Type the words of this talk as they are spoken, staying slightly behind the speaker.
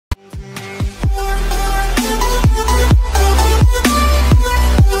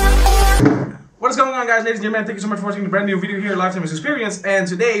guys, ladies and gentlemen, thank you so much for watching the brand new video here, Lifetime Experience. And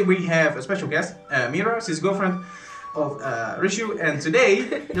today we have a special guest, Mira, she's girlfriend of Rishu. And today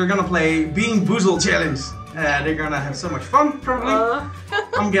they're gonna play Being Boozled Challenge. They're gonna have so much fun, probably.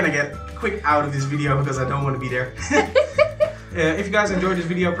 I'm gonna get quick out of this video because I don't want to be there. If you guys enjoyed this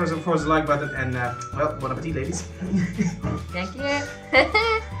video, press of course the like button and well, bon appetit, ladies. Thank you.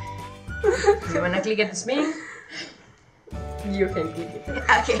 You wanna click at the spin? You can click it.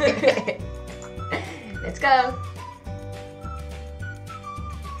 Okay. Let's go.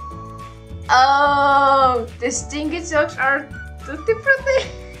 Oh, the stinky socks are tutti frutti.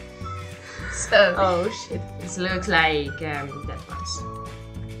 So, Oh shit. it looks like that one's.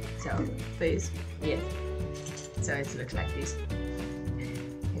 So, Please. yeah. So it looks like this.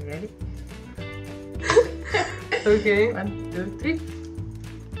 You ready? Okay. 1, 2, 3.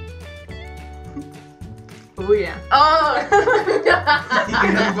 Oh yeah. Oh! You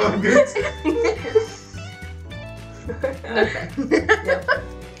can have both good. Okay. Yeah.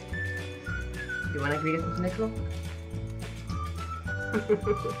 You wanna click it with the next one?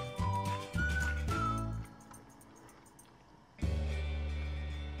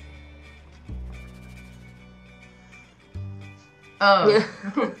 Oh.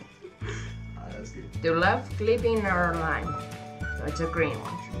 That's good. Do love clipping or line? So it's a green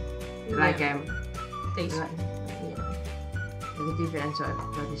one. Like This. like, yeah. The difference I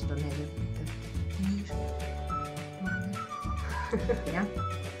just don't have it. Yeah.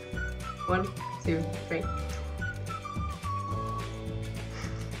 1, 2, 3.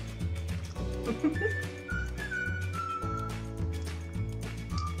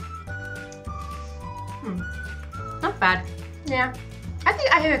 Not bad. Yeah. I think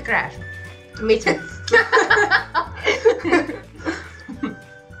I have a crash. Me too.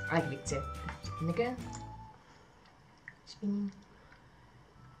 I clicked it. Spin again. Spinning.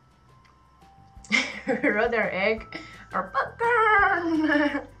 Rather egg or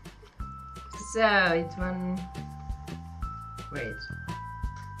popcorn. So it's one. Wait.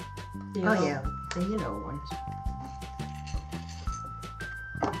 Oh yeah, the yellow ones.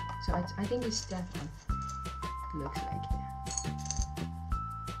 So I think it's that one. Looks like it.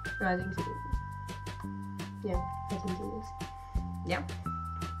 I think so. Yeah, I think it is. Yeah.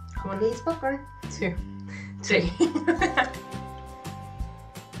 How many is popcorn? 2. 3.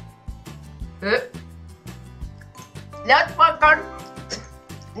 Not popcorn.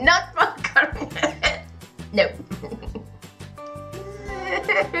 Not popcorn. No.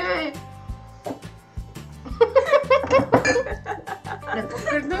 Not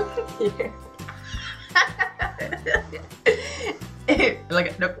popcorn, no. Yeah.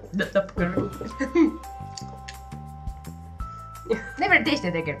 Like no popcorn. Never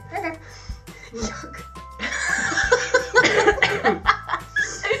tasted again. Okay. Yuck.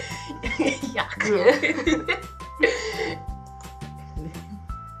 Yuck.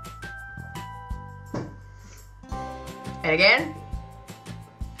 And again?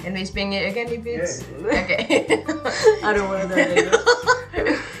 And we spin it again if it's... Yeah. Okay. I don't want to do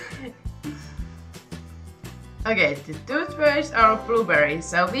it. Okay, the toothpaste are blueberries.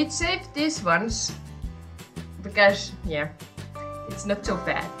 So we saved these ones because, yeah, it's not so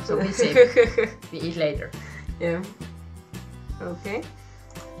bad. So we save it. We eat later. Yeah. Okay.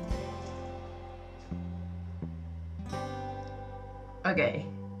 Okay.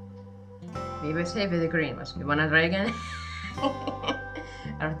 We will save the green ones. You wanna try again?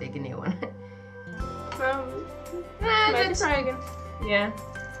 I'll take a new one. Maybe Just- try again. Yeah.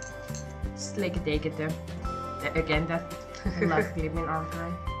 Just like take it there. Again, that last clipping or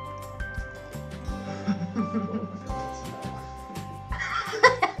try.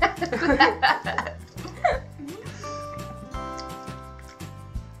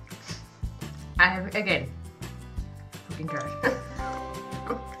 I have again. Fucking trash.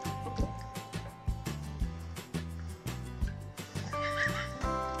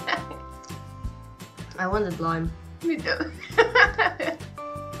 I wanted lime. Me too.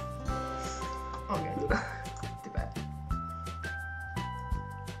 Okay. Too bad.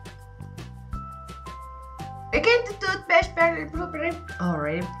 Again, the toothpaste blueberry.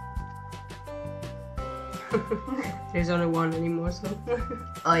 Alright. There's only one anymore, so.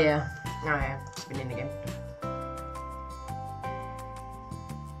 Oh yeah. Oh yeah. Spinning again.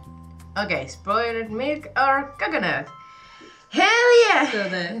 Okay, spoiled milk or coconut? Hell yeah! So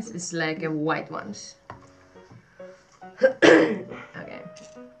This is like a white ones. Okay.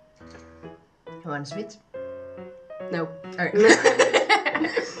 You want to switch? No. Alright.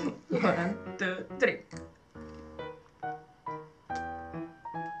 1, 2, 3.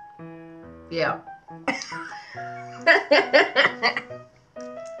 Yeah.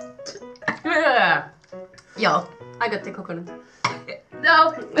 Joo. I got the coconut.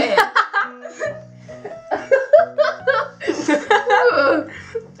 No.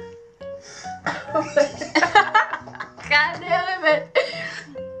 God damn it.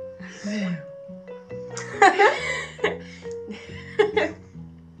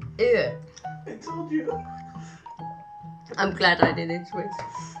 Ew. I told you. I'm glad I didn't switch.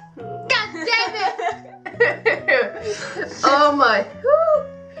 God damn it! Oh my.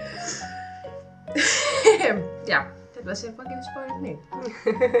 Yeah, that was a fucking spoiled me.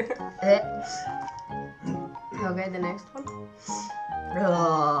 Okay, the next one.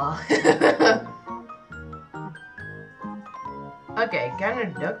 Okay, can a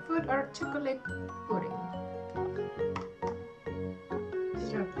dog food or chocolate pudding?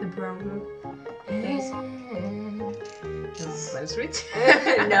 Sure, the brown one. One switch?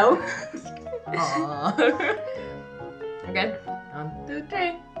 No. Aww. Okay, 1, 2,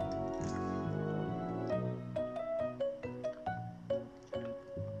 3.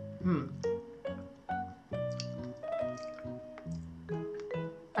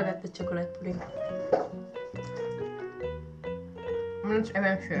 I got the chocolate pudding. I'm not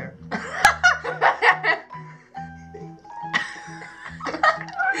even sure.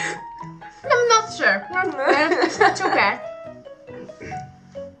 I'm not sure. It's not too bad.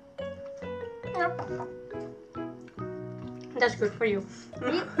 That's good for you.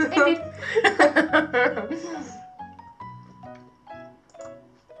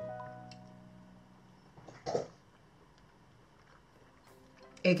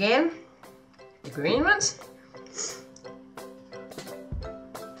 Again, the green ones.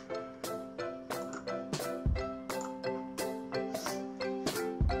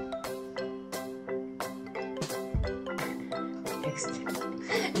 Next.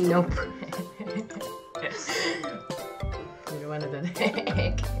 Nope. You don't want to do the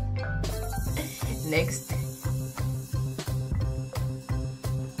egg. Next.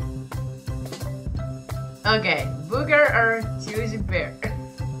 Okay, booger or juicy bear?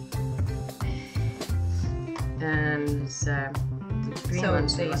 And the green So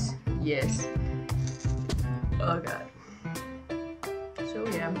one's these. Yes. Oh god. So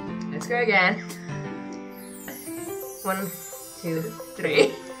yeah, let's go again. 1, 2,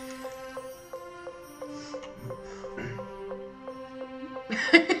 3.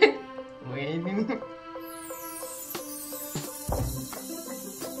 Waiting.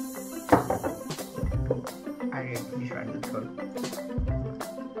 I really tried that one.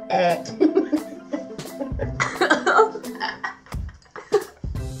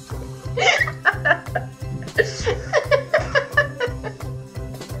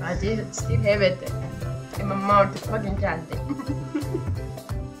 I still have it in my mouth, fucking candy.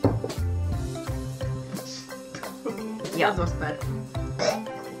 That was bad.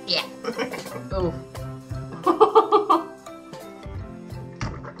 Yeah. Oh.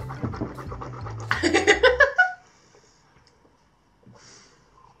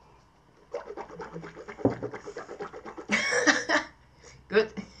 Good.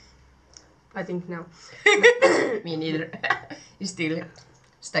 I think now. Me neither. It's still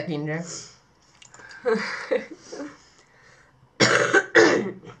stuck in there.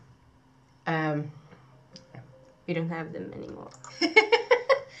 We don't have them anymore.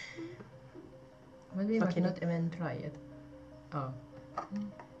 But we must Okay. not even try it. Oh.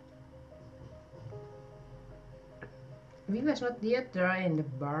 We must not yet try in the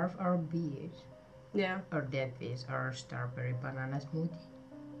barf or beers. Yeah. Or dead fish or strawberry banana smoothie.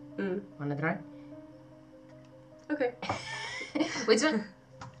 Mm. Wanna try? Okay. Which one?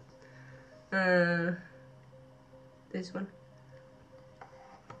 This one.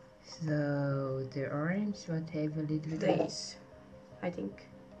 So the orange might have a little bit. These. I think.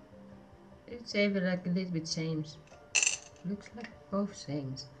 It's even like a little bit same. Looks like both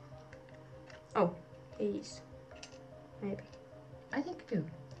same. Oh, these. Maybe. I think too.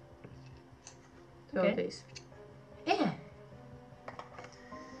 So Okay. these. Yeah.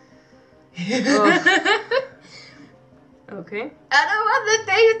 Okay. I don't want to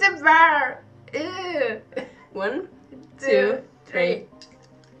taste the bar. Ew. 1, 2, 2, 3.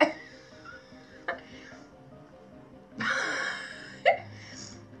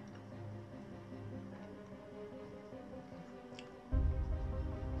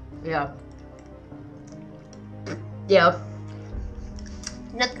 Yeah. Yeah.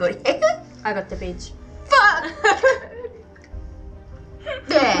 Not good. I got the peach. Fuck!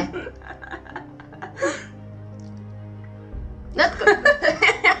 Yeah. Not good.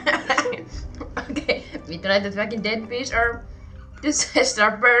 Okay, we tried the fucking dead fish or this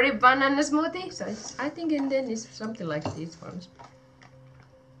strawberry banana smoothie. So I think and then it's something like these ones.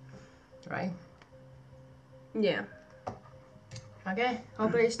 Right? Yeah. Okay,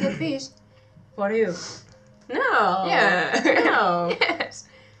 hopefully it's still fish for you. No. Yeah. No. Yes.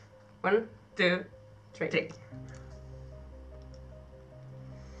 1, 2, 3. 3.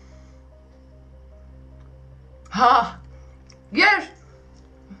 Ha! Yes!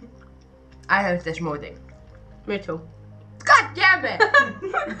 I heard the smoothie. Me too. God damn it!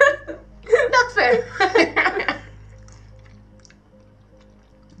 Not fair!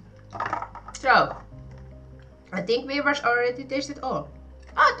 So, I think viewers already tasted all.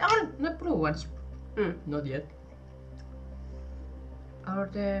 Ah, the blue ones. Not yet. Or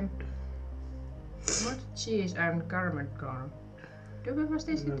the what cheese and caramel corn. Do we must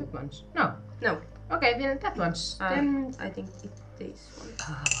taste the ones? No. No. Okay, then that one's. Then I think it this one.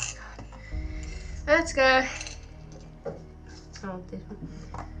 oh my god. Let's go. Oh, this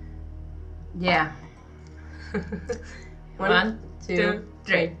one. Yeah. 1, 2,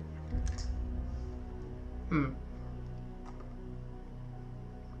 3.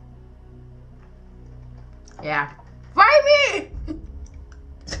 Yeah. Why me?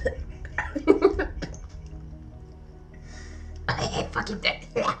 I hate fucking that.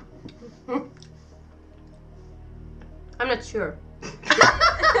 I'm not sure.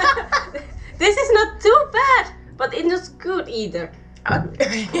 This is not too bad, but it's not good either.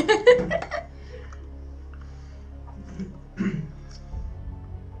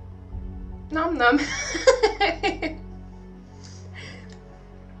 Nom nom.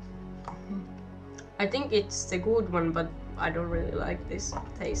 I think it's the good one, but I don't really like this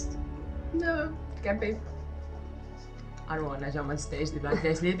taste. No, can be. I don't want so much taste it like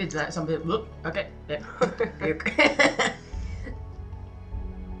this. Little bit like something. Okay. Yeah.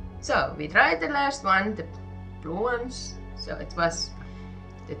 So we tried the last one, the blue ones. So it was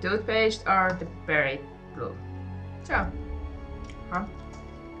the toothpaste or the berry blue. So, huh?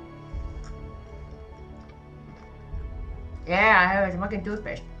 Yeah, I have a fucking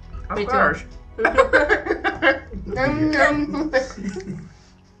toothpaste. Of Me too. course. Nom, nom.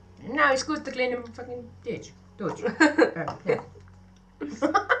 Now it's good to clean the fucking teeth. Yeah.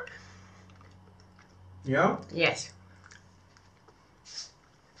 Yeah? Yes.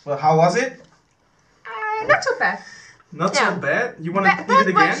 Well, how was it? Not so bad. Not Yeah. so bad. You want to eat it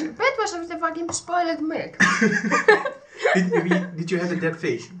again? That was of the fucking spoiled milk. Did you have the dead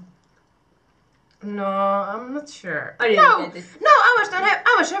fish? No, I'm not sure. I didn't No, get it. no, I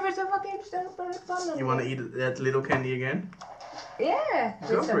was having the fucking stuff. You want to eat that little candy again? Yeah.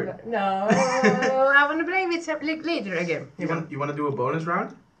 Go with for some- it. No, I want to play with some later again. You want to do a bonus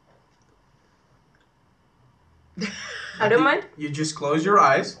round? I don't mind. You just close your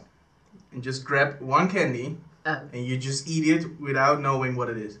eyes and just grab one candy Oh. and you just eat it without knowing what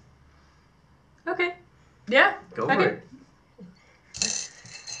it is. Okay. Yeah. Go for Okay. it.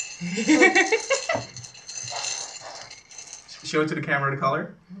 Show it to the camera the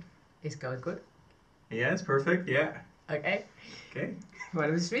color. It's going good. Yeah, it's perfect. Yeah. Okay. Okay.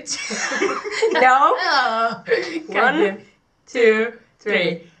 Want to switch? No. Oh. 1, 2,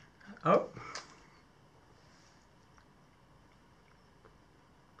 3. Oh.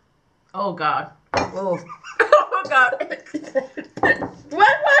 Oh god. Oh. Oh god.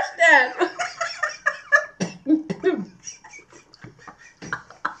 What was that?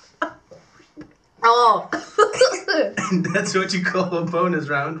 Oh. And that's what you call a bonus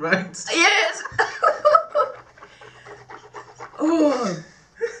round, right? Yes. Oh.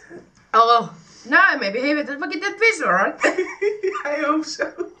 Oh. Now I maybe have it to fucking that fish, alright? I hope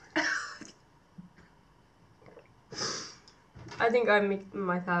so. I think I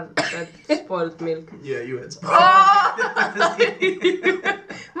might have that spoiled milk. Yeah, you had. Oh.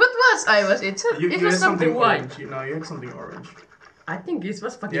 What was I was it? You It had was something white. orange. You had something orange. I think it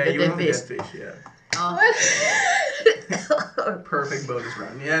was fucking Yeah, the you dead have fish. that fish. Yeah. Oh. Perfect bonus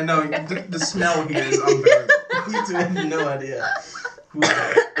round. Yeah, no, the smell here is unbearable. You have no idea.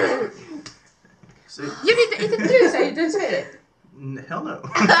 So, You need to eat it too, so you don't say it. hell no.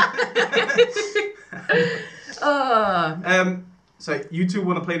 Oh. So you two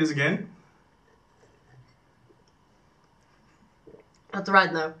want to play this again? Not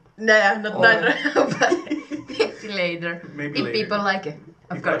right now. No, not Oh. right now, but maybe later. Maybe If later. people like it,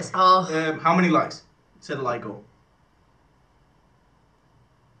 of If course. Oh. How many likes? Set a like goal.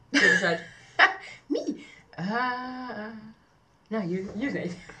 You decide. Me? No, you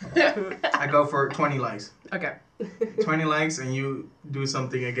say. I go for 20 likes. Okay. 20 likes and you do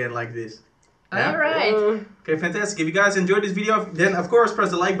something again like this. Yeah? Alright. Okay, fantastic. If you guys enjoyed this video, then of course press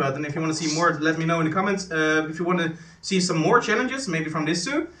the like button. If you want to see more, let me know in the comments. If you want to see some more challenges, maybe from this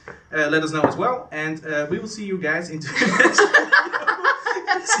too, let us know as well. And we will see you guys into the next video.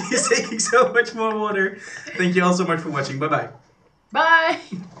 See He's taking so much more water. Thank you all so much for watching. Bye bye. Bye!